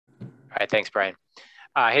Hi, thanks, Brian.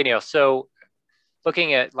 Hey, Neil. So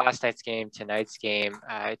looking at last night's game, tonight's game,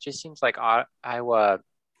 it just seems like Iowa,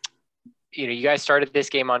 you guys started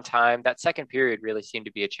this game on time. That second period really seemed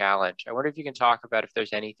to be a challenge. I wonder if you can talk about if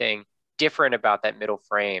there's anything different about that middle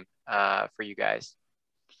frame for you guys.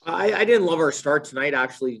 I didn't love our start tonight,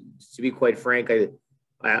 actually, to be quite frank.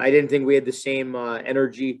 I didn't think we had the same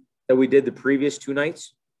energy that we did the previous two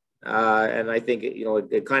nights. And I think,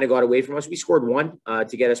 it kind of got away from us. We scored one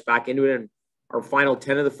to get us back into it. And our final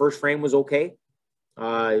 10 of the first frame was okay.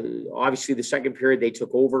 Obviously, the second period, they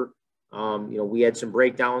took over. We had some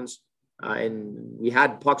breakdowns and we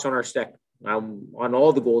had pucks on our stick. On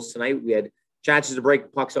all the goals tonight, we had chances to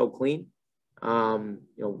break pucks out clean.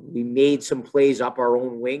 We made some plays up our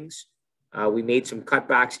own wings. We made some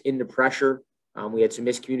cutbacks into pressure. We had some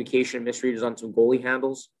miscommunication, misreads on some goalie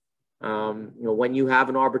handles. When you have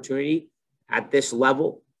an opportunity at this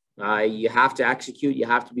level, you have to execute. You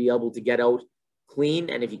have to be able to get out clean.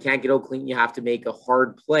 And if you can't get out clean, you have to make a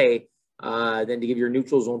hard play then to give your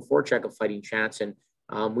neutral zone forecheck a fighting chance. And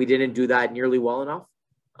we didn't do that nearly well enough.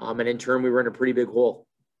 And in turn, we were in a pretty big hole.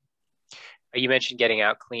 You mentioned getting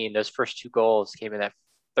out clean. Those first two goals came in that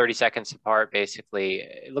 30 seconds apart, basically.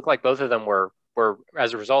 It looked like both of them were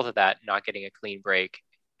as a result of that, not getting a clean break.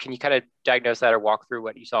 Can you kind of diagnose that or walk through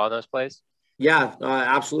what you saw in those plays? Yeah,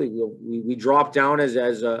 absolutely. We dropped down as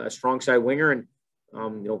a strong side winger, and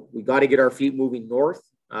we got to get our feet moving north.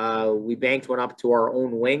 We banked one up to our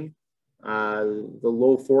own wing. The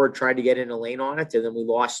low forward tried to get in a lane on it, and then we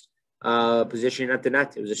lost position at the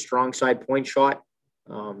net. It was a strong side point shot.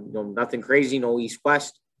 Nothing crazy, no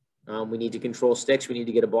east-west. We need to control sticks. We need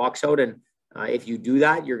to get a box out. And if you do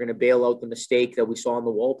that, you're going to bail out the mistake that we saw in the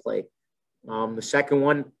wall play. The second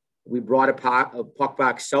one, we brought a puck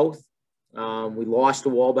back south. We lost a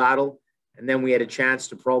wall battle. And then we had a chance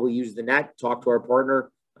to probably use the net, talk to our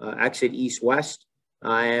partner, exit east-west,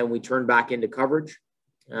 and we turned back into coverage.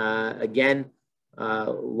 Again,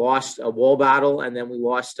 lost a wall battle, and then we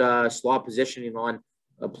lost slot positioning on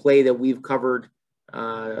a play that we've covered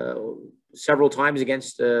several times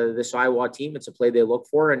against this Iowa team. It's a play they look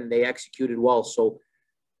for, and they executed well. So,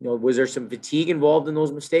 was there some fatigue involved in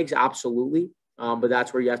those mistakes? Absolutely. But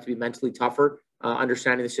that's where you have to be mentally tougher,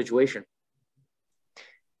 understanding the situation.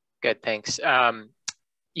 Good, thanks.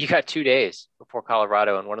 You got 2 days before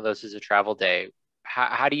Colorado, and one of those is a travel day.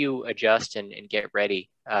 How do you adjust and get ready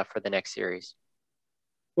for the next series?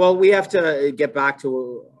 Well, we have to get back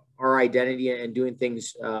to our identity and doing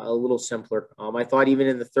things a little simpler. I thought even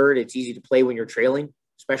in the third, it's easy to play when you're trailing,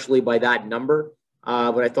 especially by that number.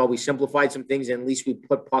 But I thought we simplified some things, and at least we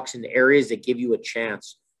put pucks in areas that give you a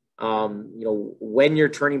chance. When you're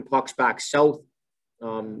turning pucks back south,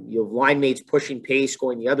 you have line mates pushing pace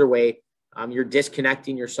going the other way. You're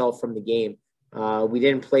disconnecting yourself from the game. We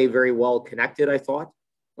didn't play very well connected, I thought.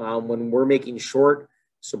 When we're making short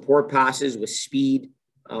support passes with speed,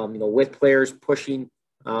 with players pushing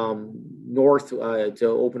north to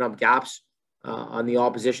open up gaps on the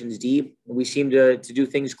opposition's D, we seem to do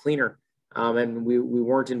things cleaner. And we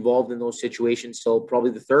weren't involved in those situations till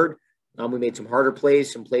probably the third. We made some harder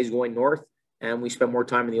plays, some plays going north, and we spent more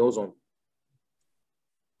time in the ozone.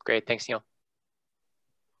 Great. Thanks, Neil.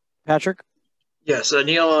 Patrick? Yes,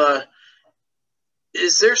 Neil,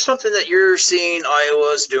 is there something that you're seeing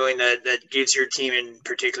Iowa's doing that gives your team in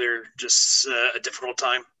particular just a difficult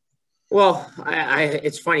time? Well,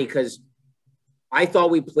 it's funny because I thought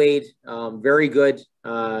we played very good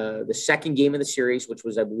the second game of the series, which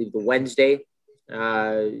was, I believe, the Wednesday.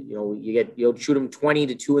 You'll shoot them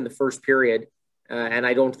 20-2 in the first period, and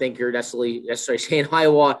I don't think you're necessarily saying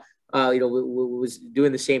Iowa, was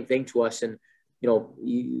doing the same thing to us. And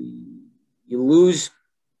you lose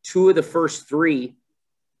two of the first three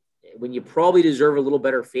when you probably deserve a little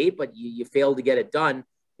better fate, but you fail to get it done.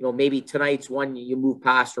 Maybe tonight's one you move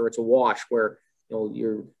past, or it's a wash where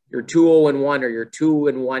you're 2-0-1 or you're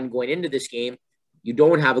 2-1 going into this game. You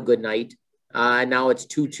don't have a good night. Now it's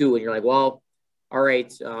 2-2, and you're like, well, all right.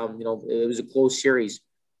 It was a close series,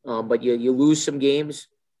 but you lose some games.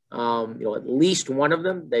 At least one of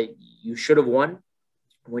them that you should have won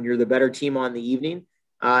when you're the better team on the evening,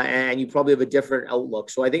 and you probably have a different outlook.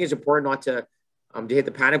 So I think it's important not to hit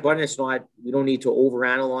the panic button. We don't need to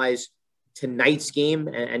overanalyze tonight's game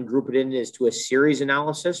and group it in as to a series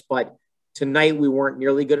analysis, but tonight we weren't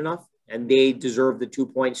nearly good enough, and they deserve the 2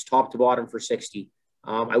 points top to bottom for 60.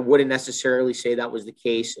 I wouldn't necessarily say that was the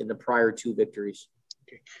case in the prior two victories.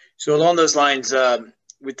 Okay. So along those lines,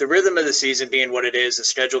 with the rhythm of the season being what it is, the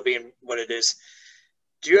schedule being what it is,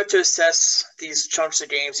 do you have to assess these chunks of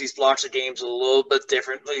games, these blocks of games a little bit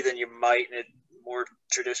differently than you might in a more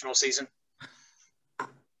traditional season?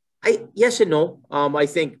 Yes and no. I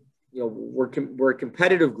think, we're a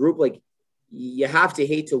competitive group. Like, you have to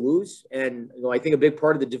hate to lose. And, I think a big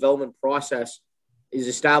part of the development process is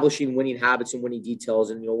establishing winning habits and winning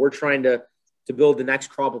details. And, we're trying to build the next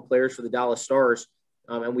crop of players for the Dallas Stars.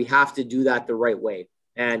 And we have to do that the right way.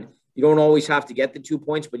 And you don't always have to get the 2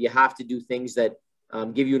 points, but you have to do things that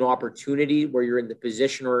give you an opportunity where you're in the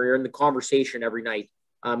position or you're in the conversation every night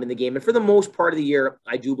in the game. And for the most part of the year,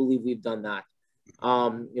 I do believe we've done that.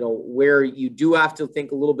 Where you do have to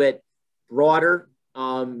think a little bit broader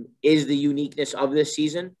is the uniqueness of this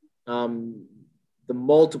season. The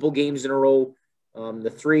multiple games in a row, the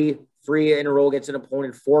three in a row against an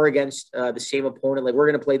opponent, 4 against the same opponent. Like, we're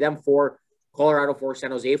going to play them 4, Colorado 4,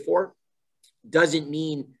 San Jose 4. Doesn't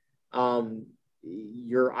mean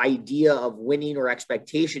your idea of winning or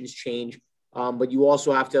expectations change, but you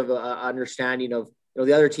also have to have an understanding of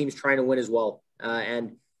the other team's trying to win as well.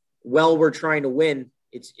 And while we're trying to win,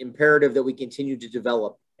 it's imperative that we continue to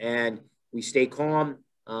develop and we stay calm.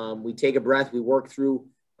 We take a breath. We work through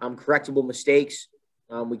correctable mistakes.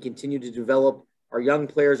 We continue to develop our young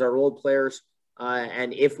players, our old players.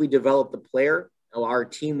 And if we develop the player, our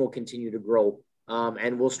team will continue to grow.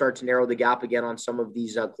 And we'll start to narrow the gap again on some of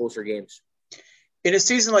these closer games. In a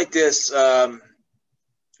season like this,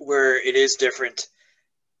 where it is different,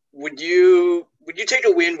 would you take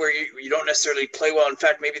a win where you don't necessarily play well? In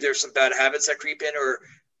fact, maybe there's some bad habits that creep in, or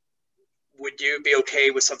would you be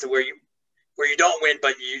okay with something where you don't win,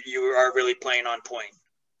 but you are really playing on point?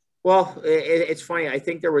 Well, it's funny. I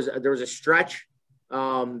think there was a stretch.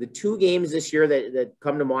 The 2 games this year that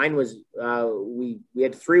come to mind was we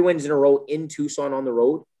had 3 wins in a row in Tucson on the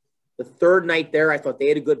road. The third night there, I thought they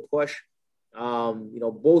had a good push.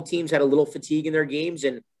 Both teams had a little fatigue in their games,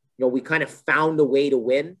 and we kind of found a way to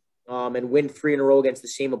win and win 3 in a row against the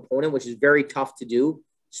same opponent, which is very tough to do,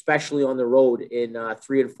 especially on the road in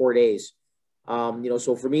 3 and 4 days.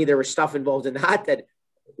 So for me, there was stuff involved in that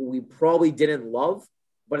we probably didn't love,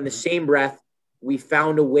 but in the same breath, we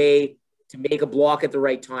found a way to make a block at the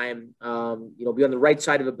right time, be on the right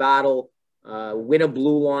side of a battle, win a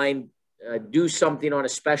blue line, do something on a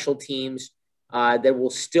special teams that will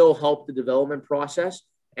still help the development process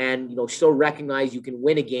and, still recognize you can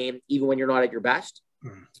win a game even when you're not at your best.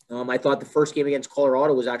 I thought the first game against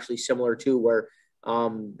Colorado was actually similar too, where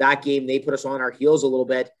that game, they put us on our heels a little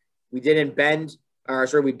bit. We didn't bend,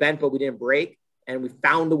 we bent, but we didn't break. And we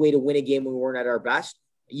found a way to win a game when we weren't at our best.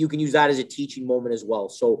 You can use that as a teaching moment as well.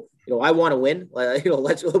 So, I want to win.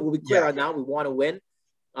 We'll be clear on that. We want to win.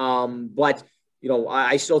 But,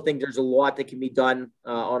 I still think there's a lot that can be done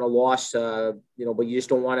on a loss, but you just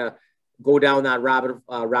don't want to go down that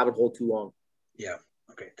rabbit hole too long. Yeah.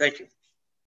 Okay. Thank you.